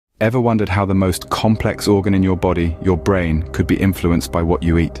Ever wondered how the most complex organ in your body, your brain, could be influenced by what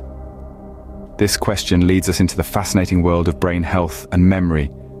you eat? This question leads us into the fascinating world of brain health and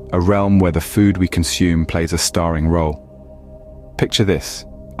memory, a realm where the food we consume plays a starring role. Picture this: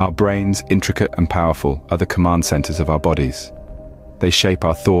 our brains, intricate and powerful, are the command centers of our bodies. They shape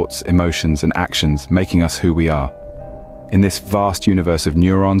our thoughts, emotions, and actions, making us who we are. In this vast universe of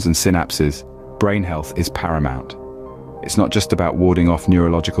neurons and synapses, brain health is paramount. It's not just about warding off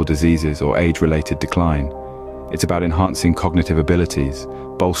neurological diseases or age-related decline. It's about enhancing cognitive abilities,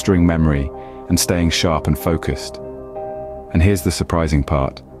 bolstering memory, and staying sharp and focused. And here's the surprising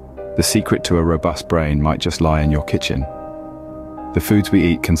part: the secret to a robust brain might just lie in your kitchen. The foods we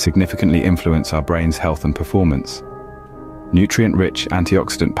eat can significantly influence our brain's health and performance. Nutrient-rich,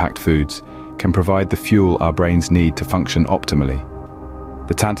 antioxidant-packed foods can provide the fuel our brains need to function optimally.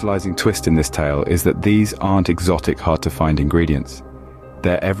 The tantalizing twist in this tale is that these aren't exotic, hard-to-find ingredients.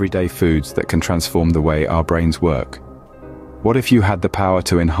 They're everyday foods that can transform the way our brains work. What if you had the power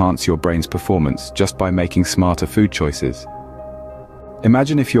to enhance your brain's performance just by making smarter food choices?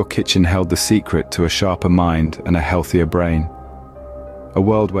 Imagine if your kitchen held the secret to a sharper mind and a healthier brain. A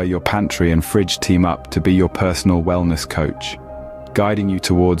world where your pantry and fridge team up to be your personal wellness coach, guiding you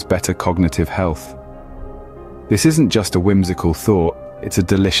towards better cognitive health. This isn't just a whimsical thought, it's a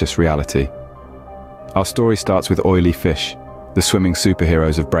delicious reality. Our story starts with oily fish, the swimming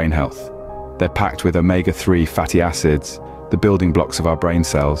superheroes of brain health. They're packed with omega-3 fatty acids, the building blocks of our brain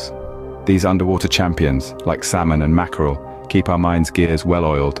cells. These underwater champions, like salmon and mackerel, keep our mind's gears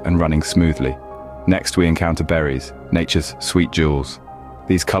well-oiled and running smoothly. Next, we encounter berries, nature's sweet jewels.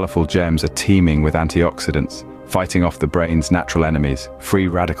 These colorful gems are teeming with antioxidants, fighting off the brain's natural enemies, free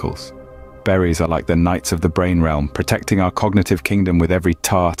radicals. Berries are like the knights of the brain realm, protecting our cognitive kingdom with every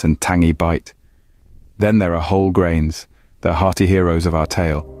tart and tangy bite. Then there are whole grains, the hearty heroes of our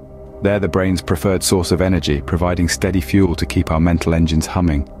tale. They're the brain's preferred source of energy, providing steady fuel to keep our mental engines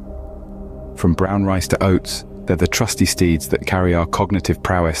humming. From brown rice to oats, they're the trusty steeds that carry our cognitive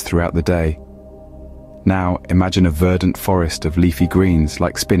prowess throughout the day. Now, imagine a verdant forest of leafy greens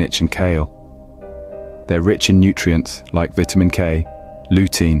like spinach and kale. They're rich in nutrients like vitamin K,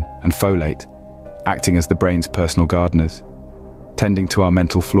 lutein, and folate, acting as the brain's personal gardeners, tending to our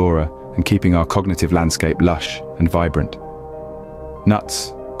mental flora and keeping our cognitive landscape lush and vibrant.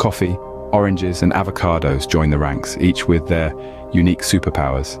 Nuts, coffee, oranges, and avocados join the ranks, each with their unique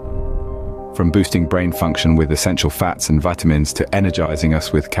superpowers. From boosting brain function with essential fats and vitamins to energizing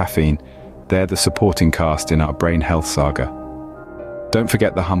us with caffeine, they're the supporting cast in our brain health saga. Don't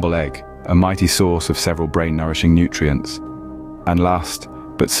forget the humble egg, a mighty source of several brain-nourishing nutrients. And last,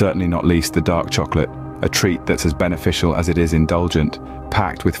 but certainly not least, the dark chocolate, a treat that's as beneficial as it is indulgent,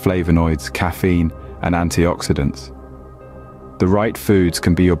 packed with flavonoids, caffeine, and antioxidants. The right foods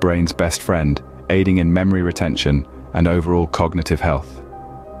can be your brain's best friend, aiding in memory retention and overall cognitive health.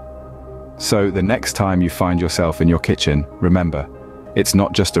 So the next time you find yourself in your kitchen, remember, it's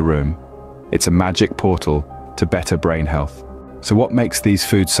not just a room, it's a magic portal to better brain health. So what makes these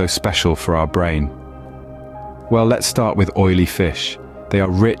foods so special for our brain? Well, let's start with oily fish. They are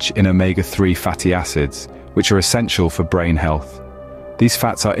rich in omega-3 fatty acids, which are essential for brain health. These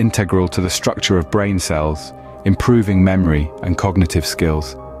fats are integral to the structure of brain cells, improving memory and cognitive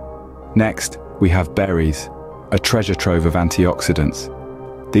skills. Next, we have berries, a treasure trove of antioxidants.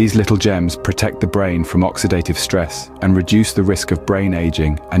 These little gems protect the brain from oxidative stress and reduce the risk of brain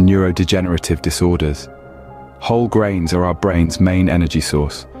aging and neurodegenerative disorders. Whole grains are our brain's main energy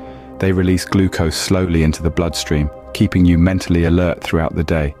source. They release glucose slowly into the bloodstream, keeping you mentally alert throughout the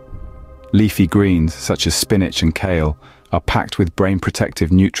day. Leafy greens, such as spinach and kale, are packed with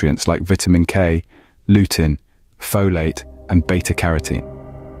brain-protective nutrients like vitamin K, lutein, folate, and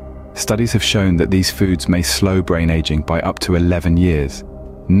beta-carotene. Studies have shown that these foods may slow brain aging by up to 11 years.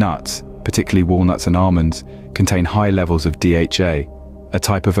 Nuts, particularly walnuts and almonds, contain high levels of DHA, a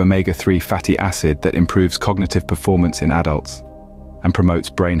type of omega-3 fatty acid that improves cognitive performance in adults and promotes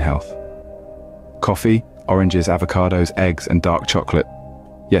brain health. Coffee, oranges, avocados, eggs, and dark chocolate,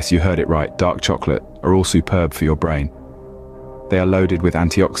 yes, you heard it right, dark chocolate, are all superb for your brain. They are loaded with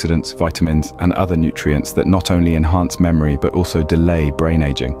antioxidants, vitamins, and other nutrients that not only enhance memory but also delay brain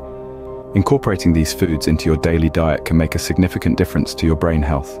aging. Incorporating these foods into your daily diet can make a significant difference to your brain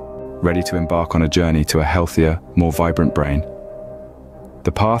health. Ready to embark on a journey to a healthier, more vibrant brain?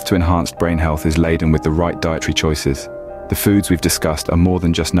 The path to enhanced brain health is laden with the right dietary choices. The foods we've discussed are more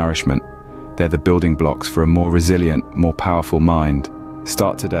than just nourishment. They're the building blocks for a more resilient, more powerful mind.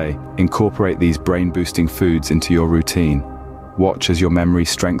 Start today. Incorporate these brain-boosting foods into your routine. Watch as your memory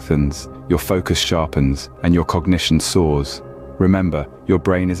strengthens, your focus sharpens, and your cognition soars. Remember, your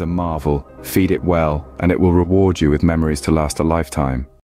brain is a marvel. Feed it well, and it will reward you with memories to last a lifetime.